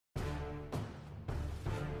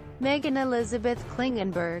Meghan Elizabeth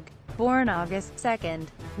Klingenberg, born August 2,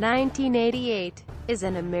 1988, is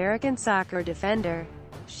an American soccer defender.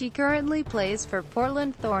 She currently plays for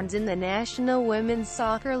Portland Thorns in the National Women's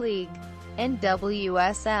Soccer League,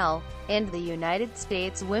 NWSL, and the United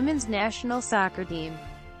States Women's National Soccer Team.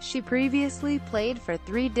 She previously played for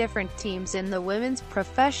 3 different teams in the Women's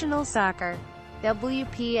Professional Soccer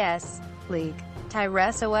 (WPS) League,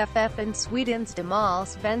 Tyresö FF in Sweden's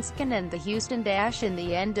Damallsvenskan, and the Houston Dash in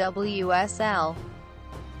the NWSL.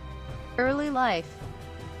 Early life.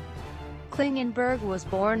 Klingenberg was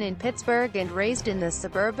born in Pittsburgh and raised in the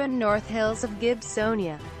suburban North Hills of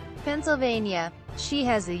Gibsonia, Pennsylvania. She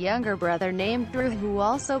has a younger brother named Drew who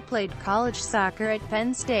also played college soccer at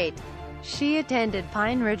Penn State. She attended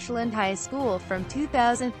Pine Ridgeland High School from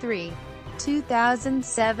 2003 to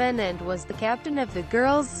 2007 and was the captain of the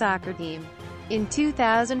girls' soccer team. In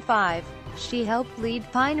 2005, she helped lead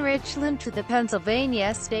Pine Ridgeland to the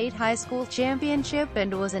Pennsylvania State High School Championship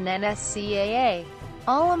and was an NSCAA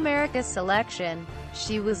All-America selection.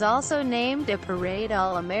 She was also named a Parade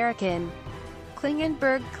All-American.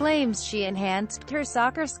 Klingenberg claims she enhanced her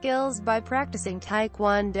soccer skills by practicing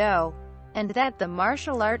Taekwondo, and that the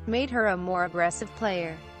martial art made her a more aggressive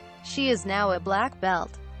player. She is now a black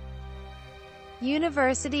belt.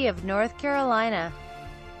 University of North Carolina.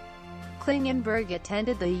 Klingenberg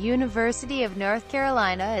attended the University of North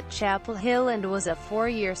Carolina at Chapel Hill and was a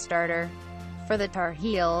 4-year starter for the Tar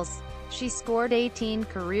Heels. She scored 18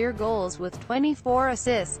 career goals with 24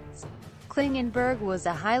 assists. Klingenberg was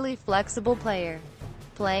a highly flexible player,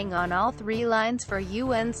 playing on all 3 lines for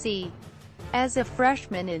UNC. As a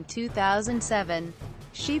freshman in 2007,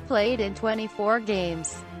 she played in 24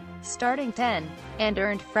 games, starting 10, and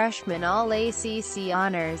earned freshman All-ACC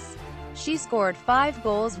honors. She scored 5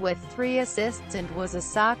 goals with 3 assists and was a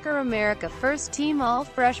Soccer America first-team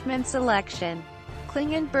All-Freshman selection.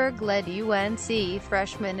 Klingenberg led UNC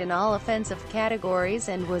freshmen in all offensive categories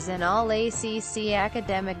and was an All-ACC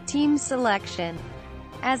academic team selection.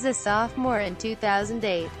 As a sophomore in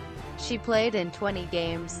 2008, she played in 20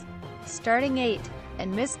 games, starting 8,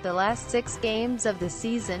 and missed the last 6 games of the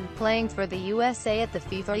season, playing for the USA at the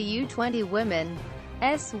FIFA U20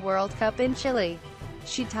 Women's World Cup in Chile.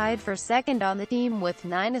 She tied for second on the team with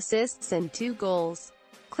 9 assists and 2 goals.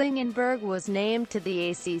 Klingenberg was named to the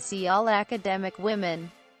ACC All-Academic Women's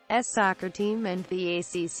Soccer Team and the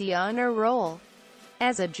ACC Honor Roll.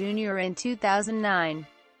 As a junior in 2009,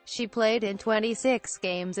 she played in 26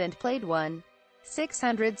 games and played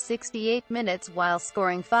 1,668 minutes while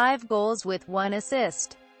scoring 5 goals with 1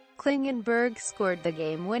 assist. Klingenberg scored the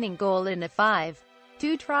game-winning goal in a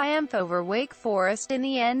 5-2 triumph over Wake Forest in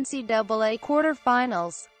the NCAA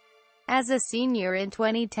quarterfinals. As a senior in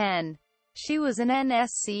 2010, she was an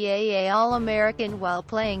NSCAA All-American while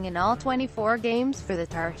playing in all 24 games for the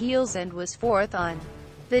Tar Heels and was 4th on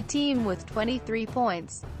the team with 23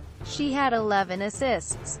 points. She had 11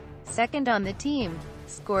 assists, 2nd on the team,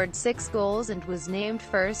 scored 6 goals and was named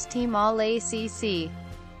first-team All-ACC.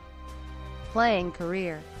 Playing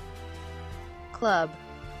career. Club.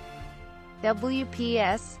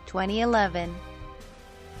 WPS, 2011.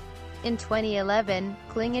 In 2011,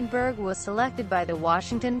 Klingenberg was selected by the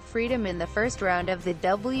Washington Freedom in the first round of the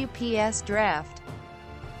WPS draft.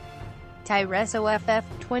 Tyresö FF,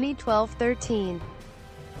 2012-13.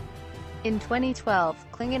 In 2012,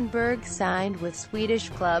 Klingenberg signed with Swedish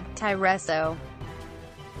club Tyresö.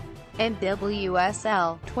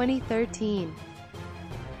 NWSL, 2013.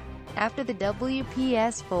 After the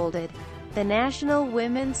WPS folded, the National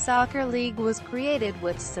Women's Soccer League was created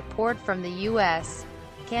with support from the U.S.,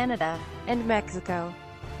 Canada, and Mexico.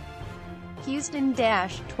 Houston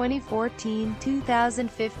Dash,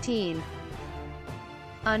 2014-2015.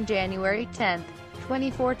 On January 10,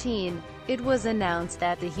 2014, it was announced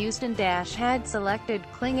that the Houston Dash had selected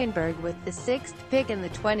Klingenberg with the 6th pick in the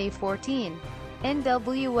 2014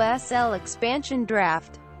 NWSL expansion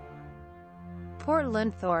draft.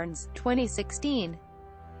 Portland Thorns, 2016.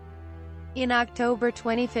 In October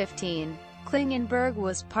 2015, Klingenberg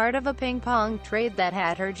was part of a ping-pong trade that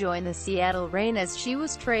had her join the Seattle Reign as she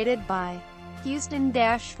was traded by Houston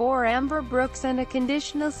Dash for Amber Brooks and a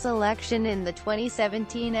conditional selection in the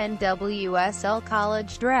 2017 NWSL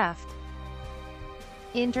College Draft.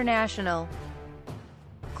 International.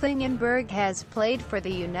 Klingenberg has played for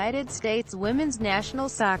the United States Women's National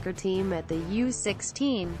Soccer Team at the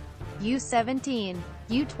U16, U17,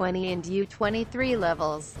 U20 and U23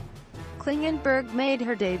 levels. Klingenberg made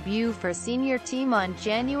her debut for senior team on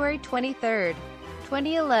January 23,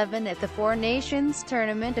 2011 at the Four Nations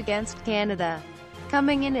tournament against Canada,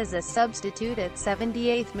 coming in as a substitute at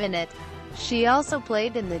 78th minute. She also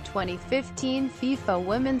played in the 2015 FIFA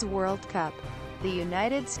Women's World Cup. The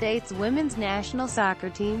United States women's national soccer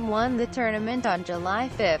team won the tournament on July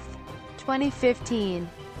 5, 2015.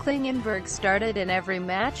 Klingenberg started in every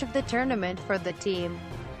match of the tournament for the team.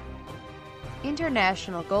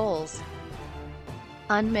 International goals.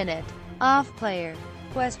 On minute. Off player.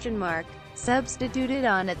 Substituted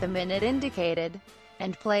on at the minute indicated.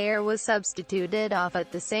 And player was substituted off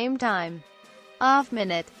at the same time. Off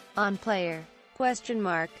minute. On player.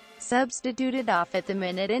 Substituted off at the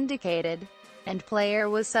minute indicated. And player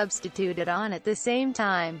was substituted on at the same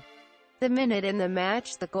time. The minute in the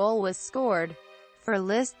match the goal was scored. For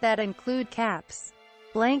lists that include caps,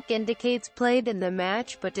 blank indicates played in the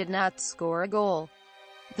match but did not score a goal.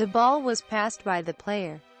 The ball was passed by the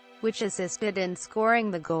player, which assisted in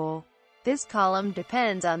scoring the goal. This column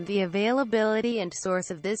depends on the availability and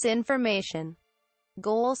source of this information.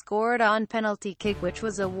 Goal scored on penalty kick which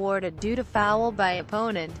was awarded due to foul by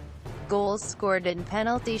opponent. Goals scored in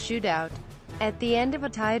penalty shootout, at the end of a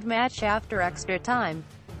tied match after extra time,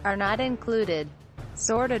 are not included.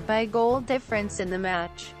 Sorted by goal difference in the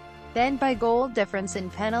match, then by goal difference in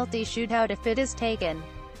penalty shootout if it is taken,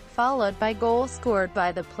 followed by goal scored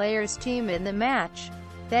by the player's team in the match,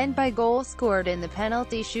 then by goal scored in the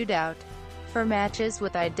penalty shootout. For matches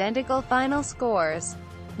with identical final scores,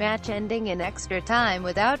 match ending in extra time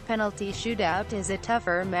without penalty shootout is a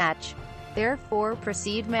tougher match. Therefore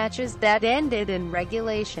precede matches that ended in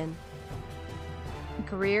regulation.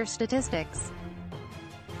 Career statistics.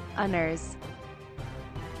 Honors.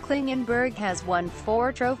 Klingenberg has won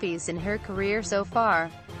 4 trophies in her career so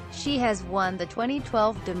far. She has won the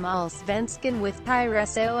 2012 Damallsvenskan with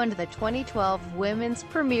Tyresö and the 2012 Women's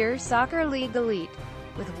Premier Soccer League Elite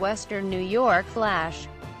with Western New York Flash.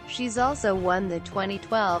 She's also won the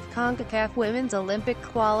 2012 CONCACAF Women's Olympic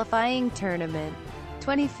Qualifying Tournament,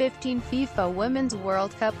 2015 FIFA Women's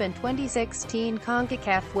World Cup and 2016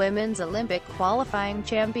 CONCACAF Women's Olympic Qualifying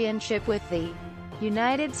Championship with the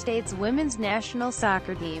United States Women's National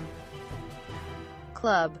Soccer Team.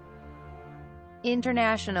 Club.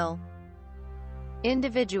 International.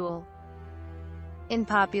 Individual. In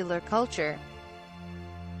popular culture.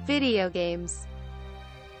 Video games.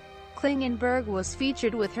 Klingenberg was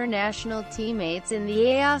featured with her national teammates in the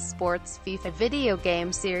EA Sports FIFA video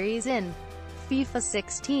game series in FIFA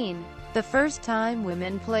 16, the first time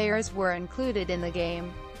women players were included in the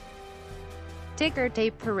game. Ticker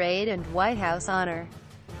tape parade and White House honor.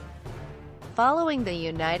 Following the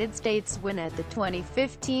United States win at the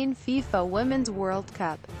 2015 FIFA Women's World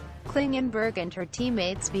Cup, Klingenberg and her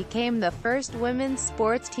teammates became the first women's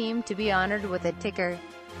sports team to be honored with a ticker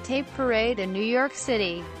tape parade in New York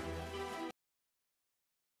City.